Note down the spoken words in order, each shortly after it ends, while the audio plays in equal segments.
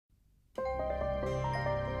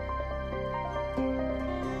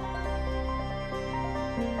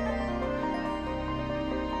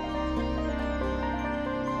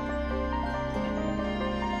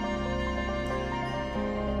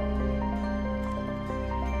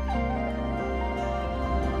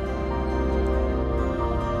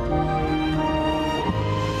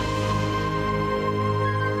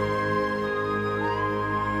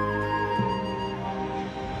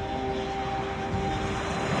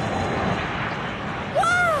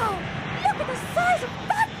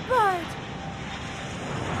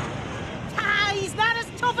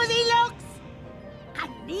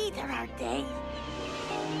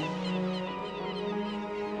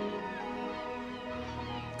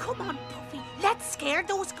Come on, Puffy. Let's scare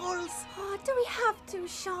those gulls. Oh, do we have to,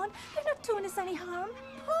 Sean? They're not doing us any harm.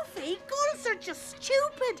 Puffy, gulls are just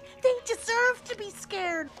stupid. They deserve to be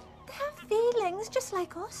scared. They have feelings just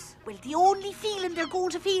like us. Well, the only feeling they're going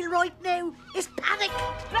to feel right now is panic.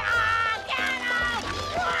 Ah, get out!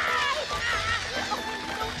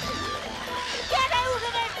 Get out of it!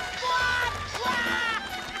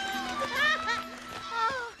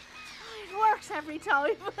 Oh, it works every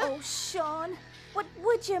time. Oh, Sean, what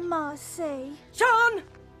would your ma say? Sean!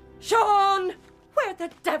 Sean! Where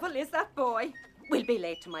the devil is that boy? We'll be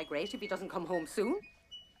late to migrate if he doesn't come home soon.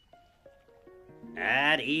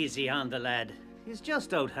 Easy on the lad. He's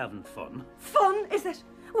just out having fun. Fun, is it?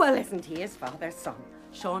 Well, isn't he his father's son?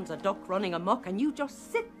 Sean's a duck running amok and you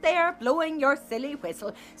just sit there blowing your silly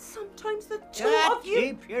whistle. Sometimes the two of you...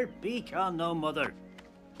 Keep your beak on now, Mother.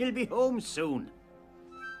 He'll be home soon.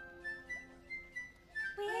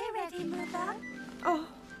 We're ready, Mother. Oh,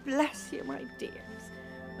 bless you, my dears.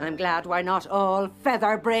 I'm glad we're not all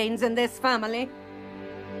feather brains in this family.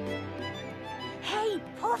 Hey,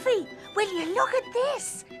 Puffy, will you look at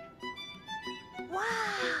this?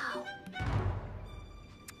 Wow.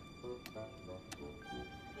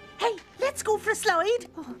 Hey, let's go for a slide.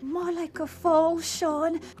 Oh, more like a fall,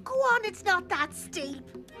 Sean. Go on, it's not that steep.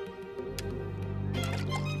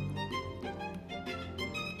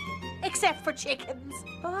 Except for chickens.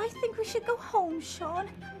 Oh, I think we should go home, Sean.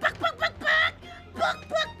 Buck, buck, buck, buck! Buck,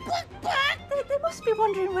 buck, buck, buck! They must be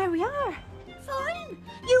wondering where we are. Fine.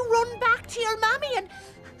 You run back to your mammy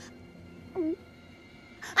and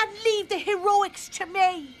leave the heroics to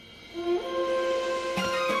me. Wow!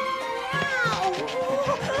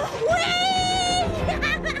 Whee!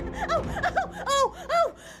 Oh!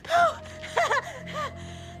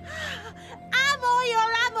 Am I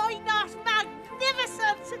or am I not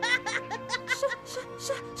magnificent?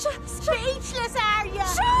 Speechless, are you?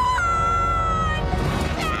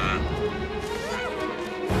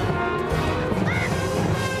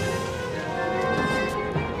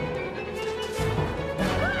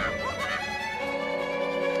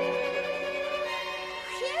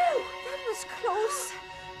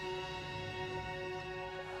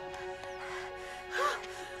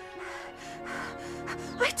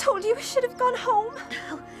 I told you we should have gone home.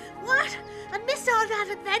 What? I missed all that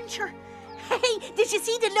adventure. Hey, did you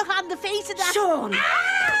see the look on the face of that? Sean!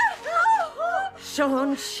 Ah!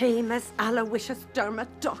 Sean Seamus Aloysius Dermot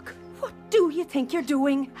Duck. What do you think you're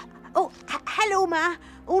doing? Oh, hello, Ma.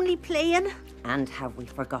 Only playing. And have we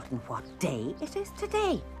forgotten what day it is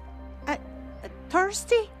today?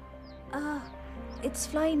 Thursday? It's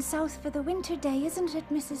flying south for the winter day, isn't it,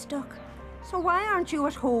 Mrs. Duck? So why aren't you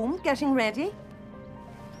at home getting ready?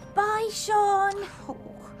 Bye, Sean. Oh,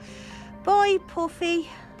 bye, Puffy.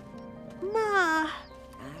 Ma.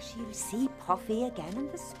 She'll see Puffy again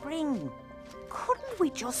in the spring. Couldn't we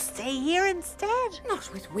just stay here instead?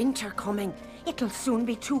 Not with winter coming. It'll soon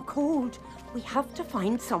be too cold. We have to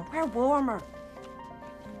find somewhere warmer.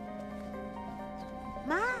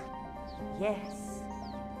 Ma, Yes.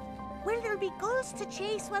 will there be gulls to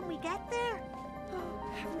chase when we get there? Oh,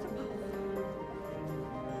 heavens above.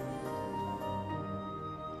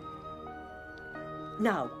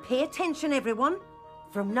 Now, pay attention, everyone.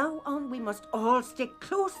 From now on, we must all stick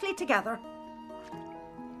closely together.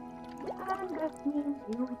 And that means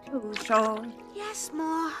you too, Sean. Yes,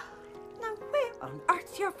 Ma. Now, where on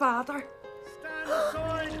earth's your father? Stand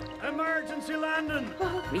aside! Emergency landing!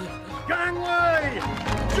 Really? Gangway!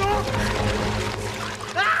 Duck!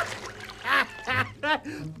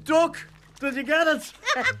 Duck! Did you get it?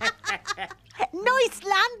 Nice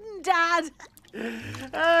landing, Dad.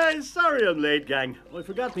 Sorry I'm late, gang. I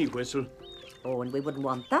forgot me whistle. Oh, and we wouldn't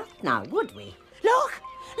want that now, would we? Look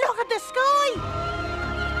at the sky.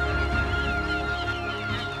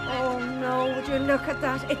 Oh, no, would you look at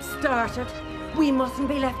that? It started. We mustn't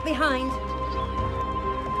be left behind.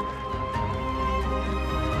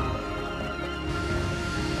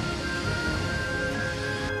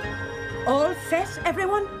 All set,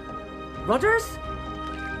 everyone? Rudders?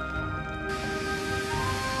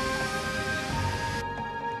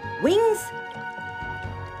 Wings?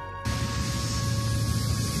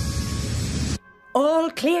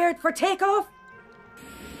 All cleared for takeoff?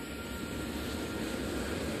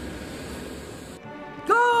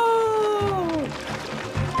 Go!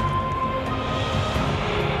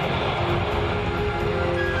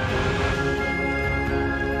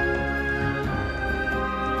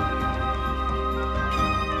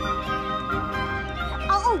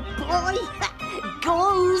 Oh boy,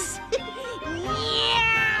 goes.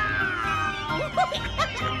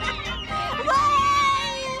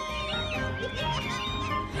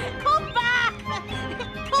 Come back!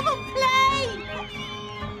 Come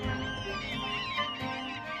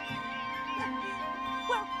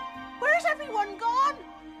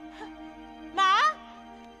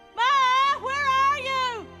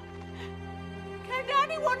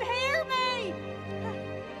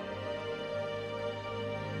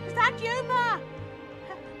Is that you, Ma?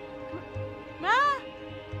 Ma?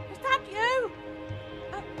 Is that you?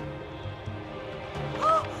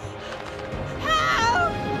 Oh!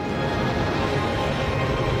 Help!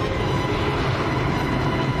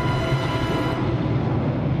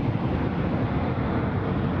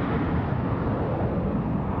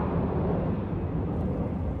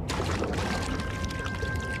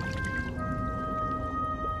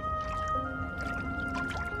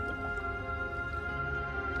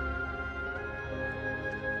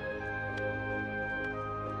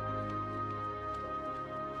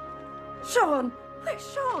 Sean!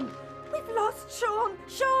 Where's Sean? We've lost Sean!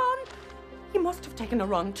 Sean! He must have taken a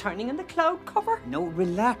wrong turning in the cloud cover. No,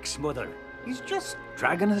 relax, Mother. He's just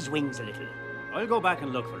dragging his wings a little. I'll go back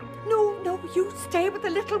and look for him. No, you stay with the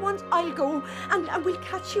little ones. I'll go and we'll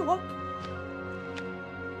catch you up.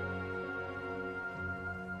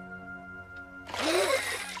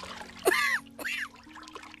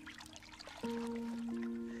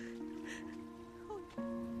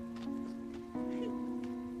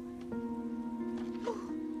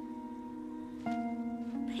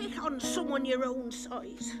 Pick on someone your own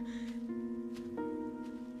size.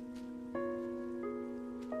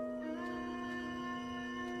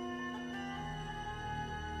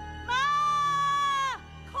 Ma!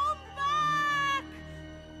 Come back!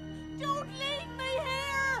 Don't leave me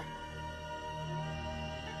here!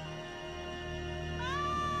 Ma!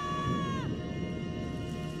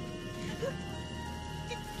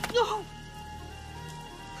 No!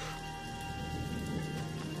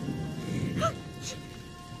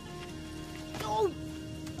 No!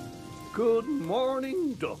 Good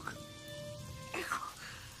morning, Duck.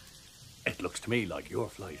 It looks to me like your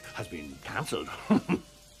flight has been cancelled.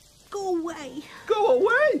 Go away. Go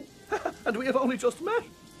away! And we have only just met.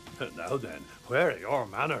 Now then, where are your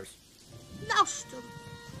manners? Lost them.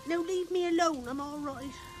 Now leave me alone, I'm all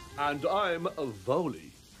right. And I'm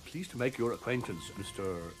Voli. Pleased to make your acquaintance,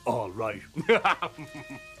 Mr. All Right.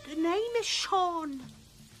 The name is Sean.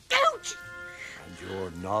 Ouch! And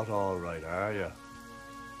you're not all right, are you?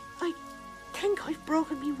 I think I've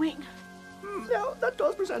broken my wing. Now, that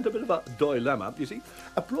does present a bit of a dilemma. You see,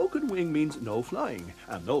 a broken wing means no flying,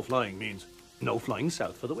 and no flying means no flying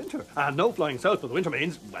south for the winter. And no flying south for the winter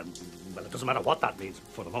means, well, it doesn't matter what that means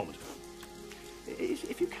for the moment.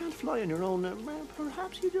 If you can't fly on your own, well,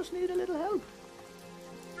 perhaps you just need a little help.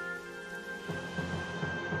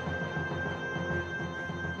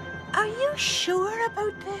 Are you sure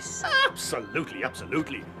about this? Absolutely,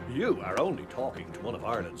 absolutely. You are only talking to one of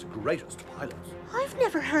Ireland's greatest pilots. I've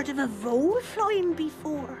never heard of a vole flying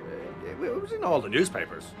before. It was in all the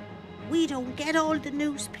newspapers. We don't get all the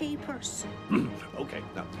newspapers. Okay,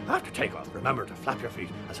 now, after takeoff, remember to flap your feet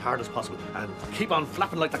as hard as possible and keep on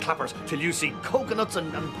flapping like the clappers till you see coconuts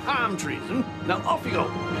and palm trees. Now, off you go.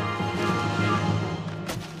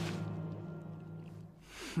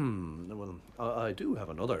 Well, I do have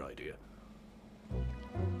another idea.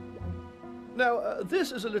 Now,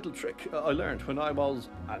 this is a little trick I learned when I was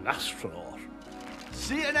an astronaut.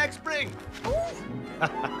 See you next spring.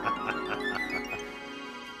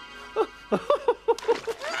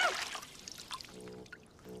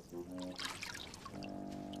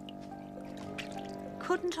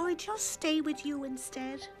 Couldn't I just stay with you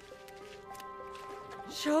instead?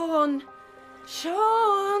 Sean!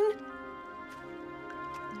 Sean!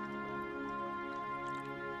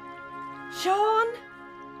 Sean!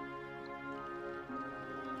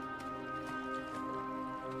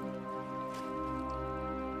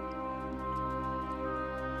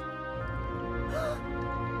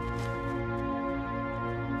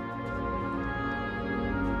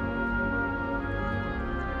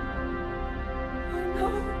 Oh no!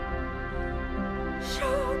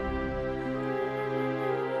 Sean!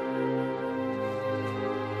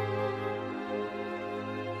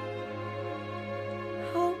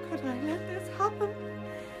 How could I let this happen?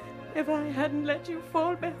 If I hadn't let you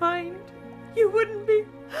fall behind, you wouldn't be...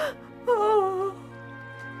 Oh!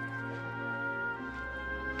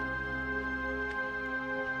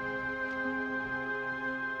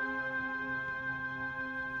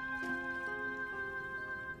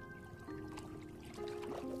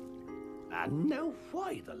 And now,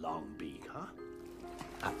 why the long beak, huh?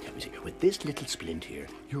 Let me see. With this little splint here,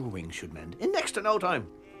 your wings should mend in next to no time.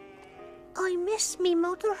 I miss me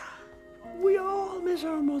mother. We all miss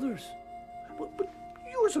our mothers. But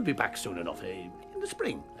yours will be back soon enough, eh? In the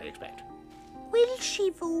spring, I expect. Will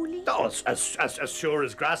she, Voli? Oh, as sure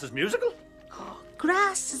as grass is musical. Oh,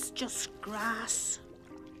 grass is just grass.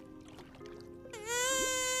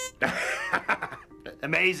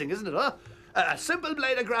 Amazing, isn't it, huh? A simple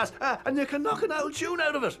blade of grass, and you can knock an old tune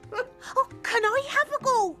out of it. Oh, can I have a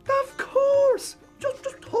go? Of course. Just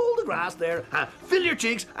hold the grass there, fill your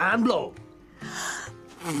cheeks and blow.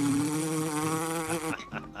 A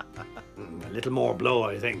little more blow,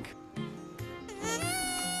 I think.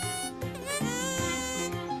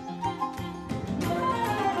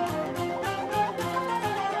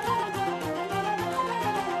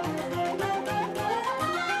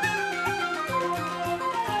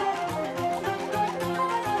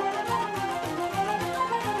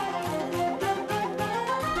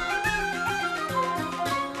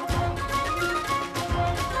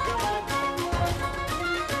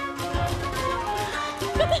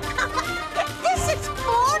 This is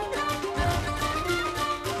fun!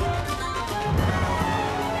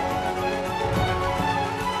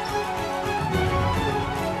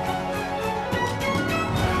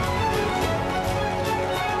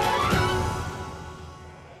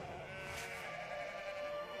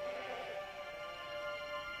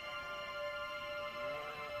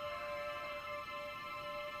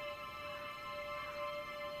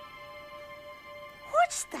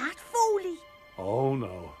 What's that, Foley? Oh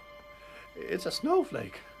no, it's a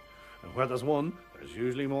snowflake. And where there's one, there's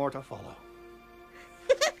usually more to follow.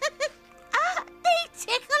 They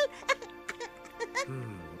tickle!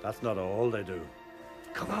 That's not all they do.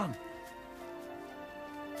 Come on.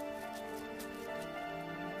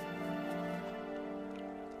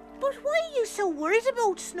 But why are you so worried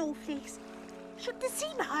about snowflakes? Should they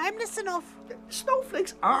seem harmless enough?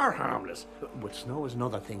 Snowflakes are harmless, but snow is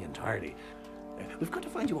another thing entirely. We've got to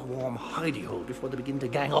find you a warm hidey hole before they begin to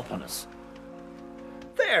gang up on us.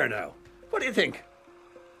 There now. What do you think?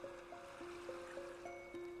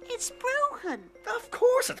 It's broken. Of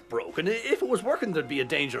course it's broken. If it was working, there'd be a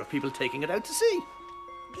danger of people taking it out to sea.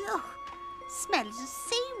 Ugh, smells of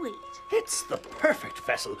seaweed. It's the perfect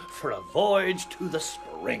vessel for a voyage to the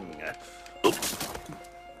spring.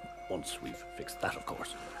 Once we've fixed that, of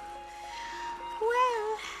course.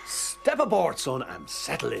 Well, Step aboard, son, and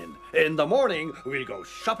settle in. In the morning, we'll go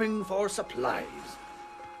shopping for supplies.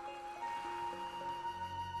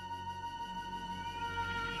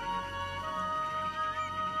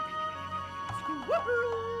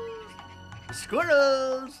 Squirrels!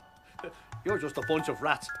 Squirrels! You're just a bunch of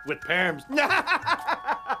rats with perms.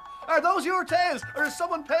 Are those your tails, or is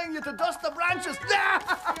someone paying you to dust the branches?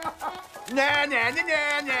 Nah, nah, nah,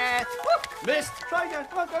 nah, nah. Missed. Try again.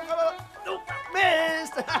 Come on, come on, come on. Nope.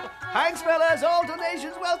 Missed. Thanks, fellas. All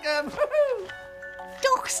donations welcome.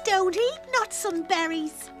 ducks don't eat nuts and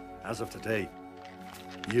berries. As of today,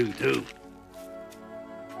 you do.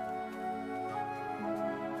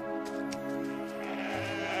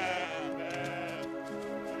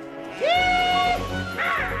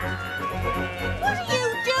 What are you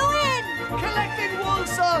doing? Collecting wool,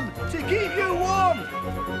 son, to keep you warm.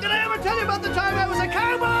 Did I ever tell you about the time I was a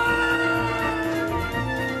cowboy?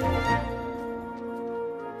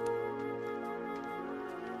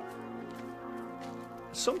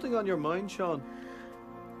 Something on your mind, Sean?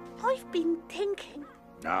 I've been thinking,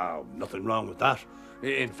 No, nothing wrong with that.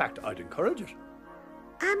 In fact, I'd encourage it.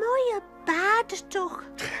 am I a bad duck?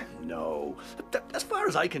 No. As far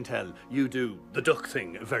as I can tell, you do the duck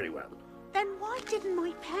thing very well. Then why didn't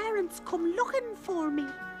my parents come looking for me?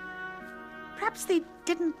 Perhaps they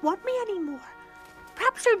didn't want me anymore.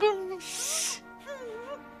 Perhaps they didn't. Shh.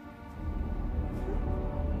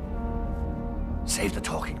 Save the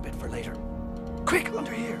talking bit for later. Quick,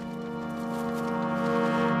 under here.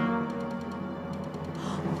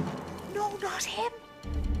 No, not him.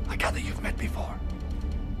 I gather you've met before.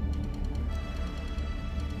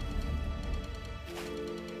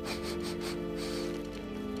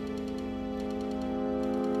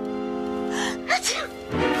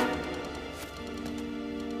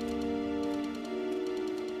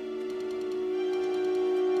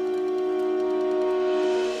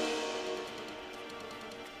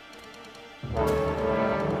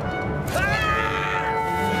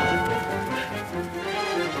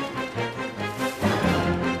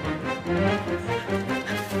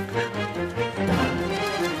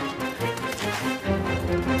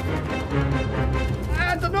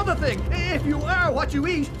 And another thing, if you are what you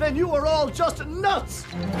eat, then you are all just nuts.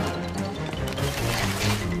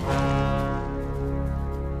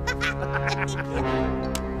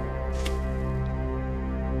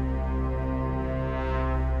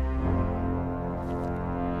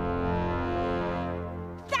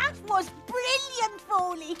 That was brilliant,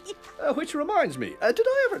 Foley. Which reminds me, did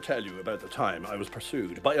I ever tell you about the time I was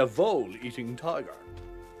pursued by a vole-eating tiger?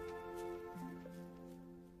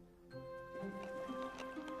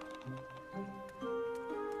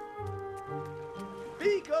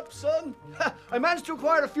 Be up, son. I managed to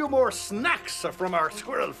acquire a few more snacks from our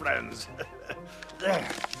squirrel friends. There,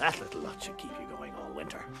 that little lot should keep you going all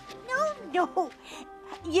winter. No.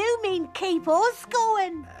 You mean keep us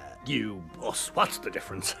going? You, us, what's the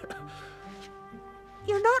difference?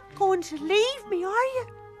 You're not going to leave me, are you?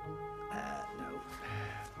 No.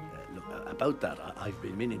 Look, about that, I've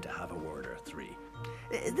been meaning to have a word or three.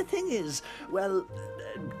 The thing is, well,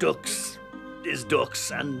 ducks is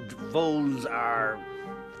ducks and voles are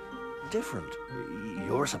different.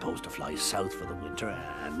 You're supposed to fly south for the winter,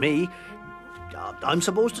 and me, I'm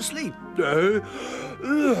supposed to sleep.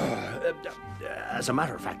 As a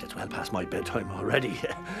matter of fact, it's well past my bedtime already.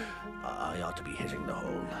 I ought to be hitting the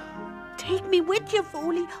hole. Take me with you,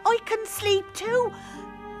 Foley. I can sleep too.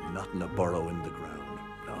 Not in a burrow in the ground.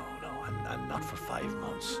 No, and not for 5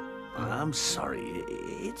 months. I'm sorry.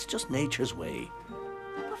 It's just nature's way.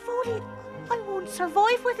 But Foley, I won't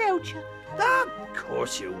survive without you. Of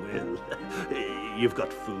course you will. You've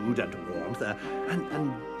got food and warmth,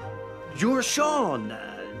 and you're Sean.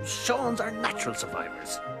 Sean's are natural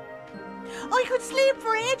survivors. I could sleep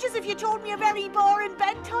for ages if you told me a very boring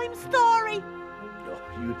bedtime story.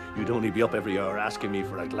 No, you'd only be up every hour asking me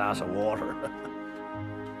for a glass of water.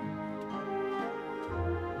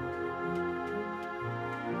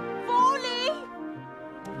 Foley!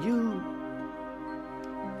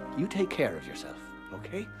 You take care of yourself,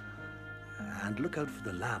 okay? And look out for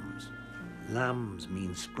the lambs. Lambs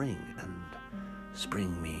mean spring, and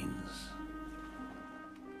spring means...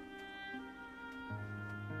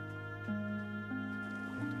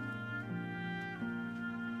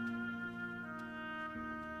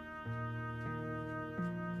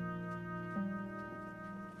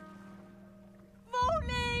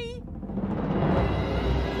 Foley!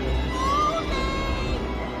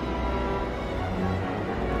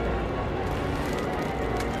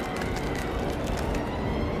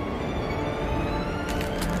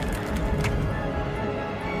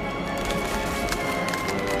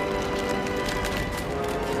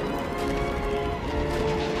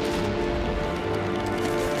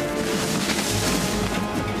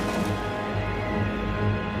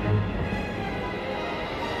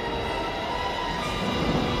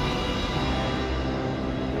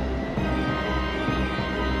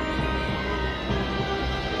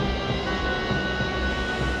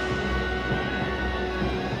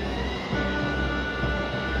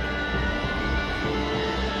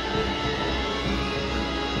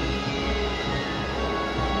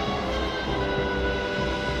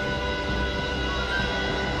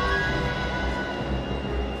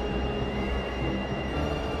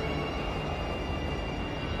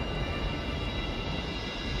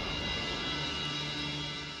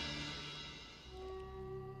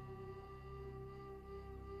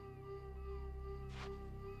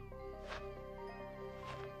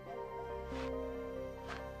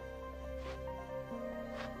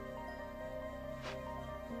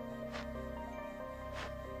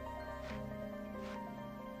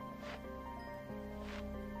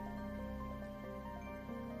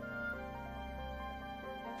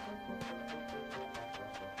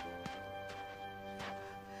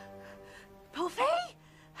 Puffy?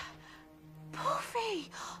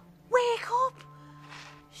 Puffy! Wake up!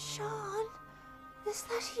 Sean, is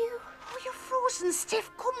that you? Oh, you're frozen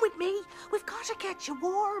stiff. Come with me. We've got to get you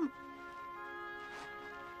warm.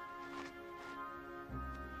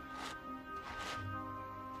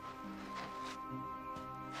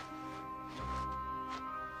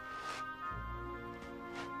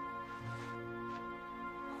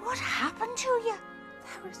 What happened to you?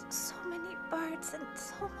 There was so many birds and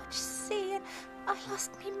so much sea, and I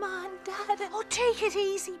lost me ma and dad. Oh, take it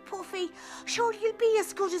easy, Puffy. Sure, you'll be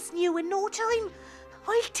as good as new in no time.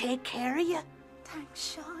 I'll take care of you.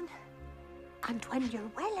 Thanks, Sean. And when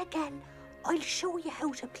you're well again, I'll show you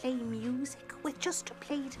how to play music with just a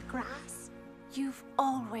blade of grass. You've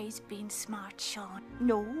always been smart, Sean.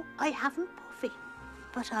 No, I haven't, Puffy.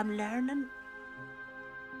 But I'm learning.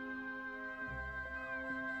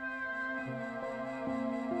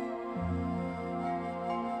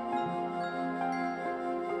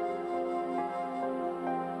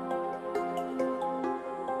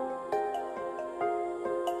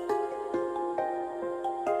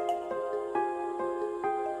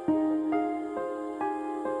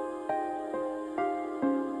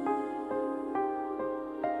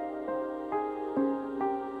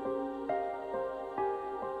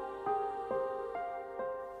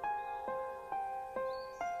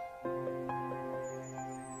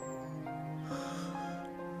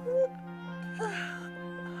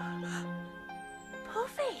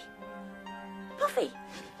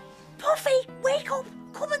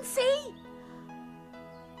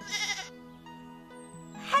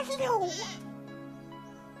 Hello!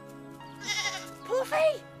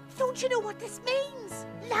 Puffy, don't you know what this means?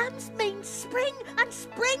 Lambs means spring, and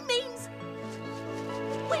spring means...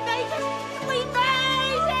 We made it! We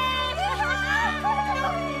made it!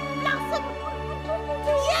 Blossom!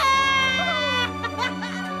 Yeah!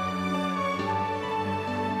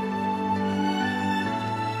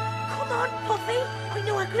 Come on, Puffy. I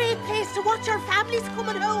know a great place to watch our families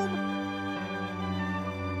coming home.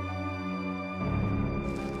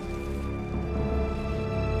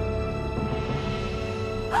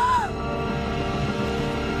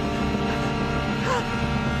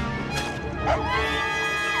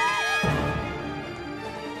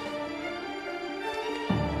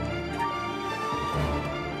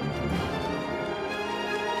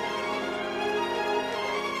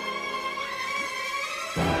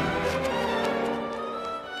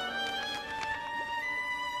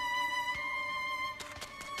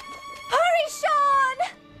 Hurry, Sean!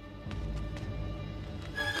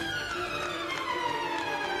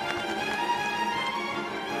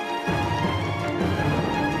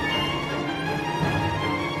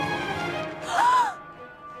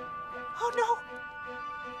 Oh no!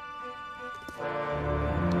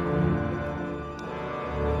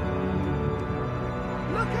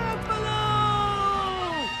 Look out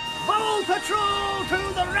below! Vole Patrol to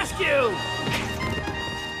the rescue!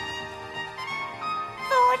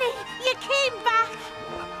 Thorny, you came back!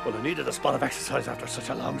 Well, I needed a spot of exercise after such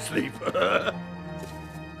a long sleep.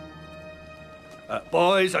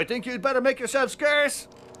 Boys, I think you'd better make yourselves scarce.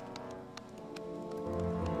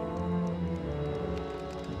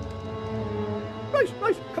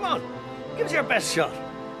 Right, come on. Give us your best shot.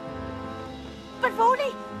 But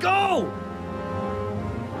Voley, Go!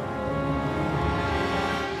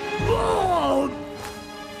 Oh!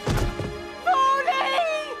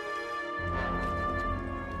 Voley!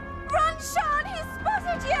 Run, Sean! He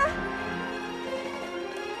spotted you!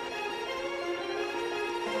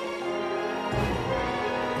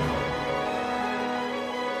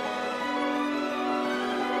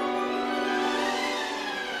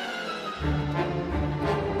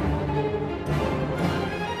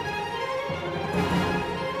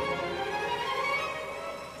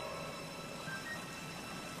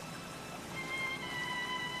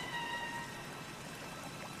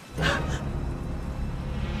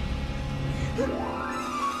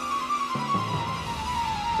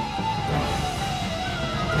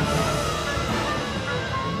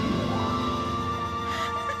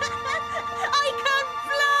 I can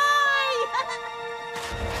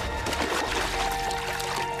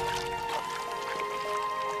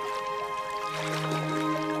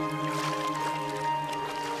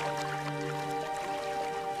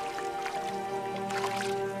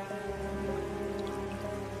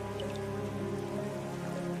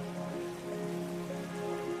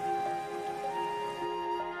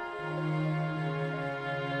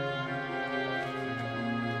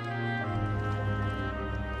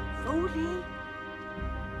Voley.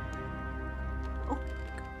 Oh,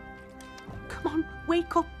 come on,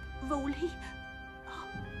 wake up, Voley. Oh,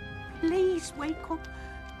 please wake up.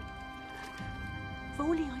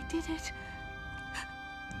 Voley, I did it.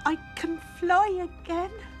 I can fly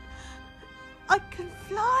again. I can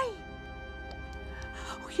fly.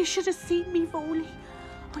 Oh, you should have seen me, Voley.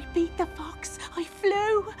 I beat the fox. I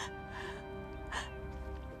flew.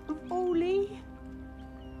 Voley.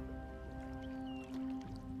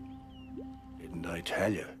 Didn't I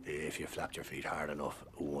tell you, if you flapped your feet hard enough,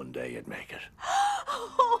 one day you'd make it.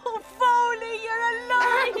 Oh, Foley, you're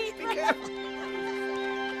alive! Be careful.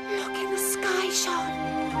 Look in the sky, Sean.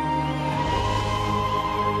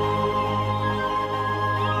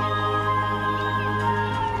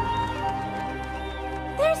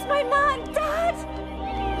 There's my man, Dad!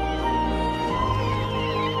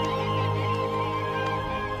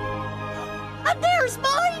 And there's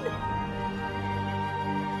mine!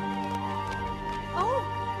 Oh,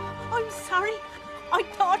 I'm sorry. I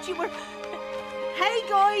thought you were... Hey,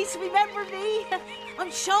 guys, remember me?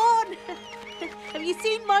 I'm Sean. Have you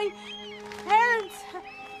seen my parents?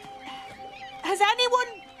 Has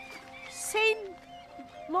anyone seen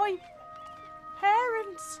my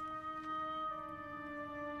parents?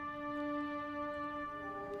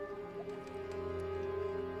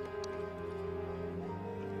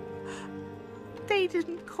 They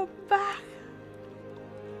didn't come back.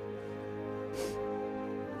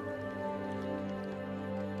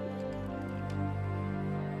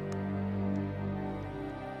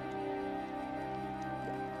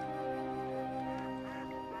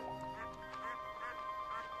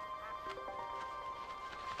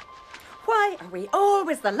 Why are we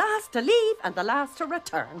always the last to leave and the last to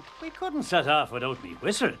return? We couldn't set off without me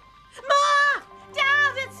whistle. Ma!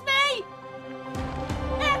 Dad, it's me!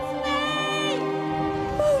 It's me!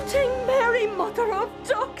 Mooting Mary, mother of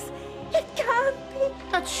ducks! It can't be.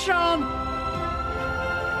 That's Sean.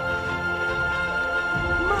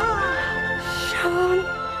 Sean,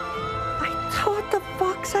 I thought the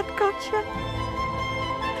fox had got you.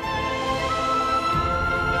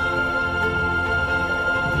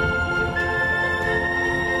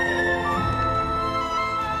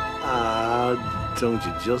 Ah, don't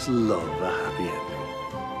you just love a happy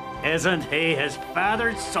ending? Isn't he his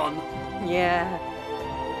father's son? Yeah.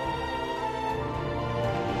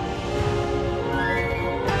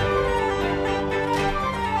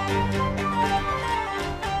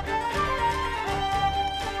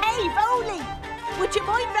 Hey, Foley! Would you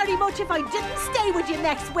mind very much if I didn't stay with you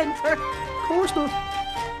next winter? Of course not.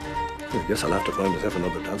 I guess I'll have to find myself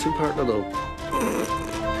another dancing partner, though.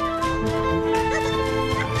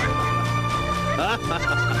 Ha ha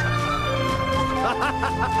ha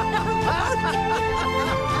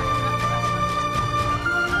ha!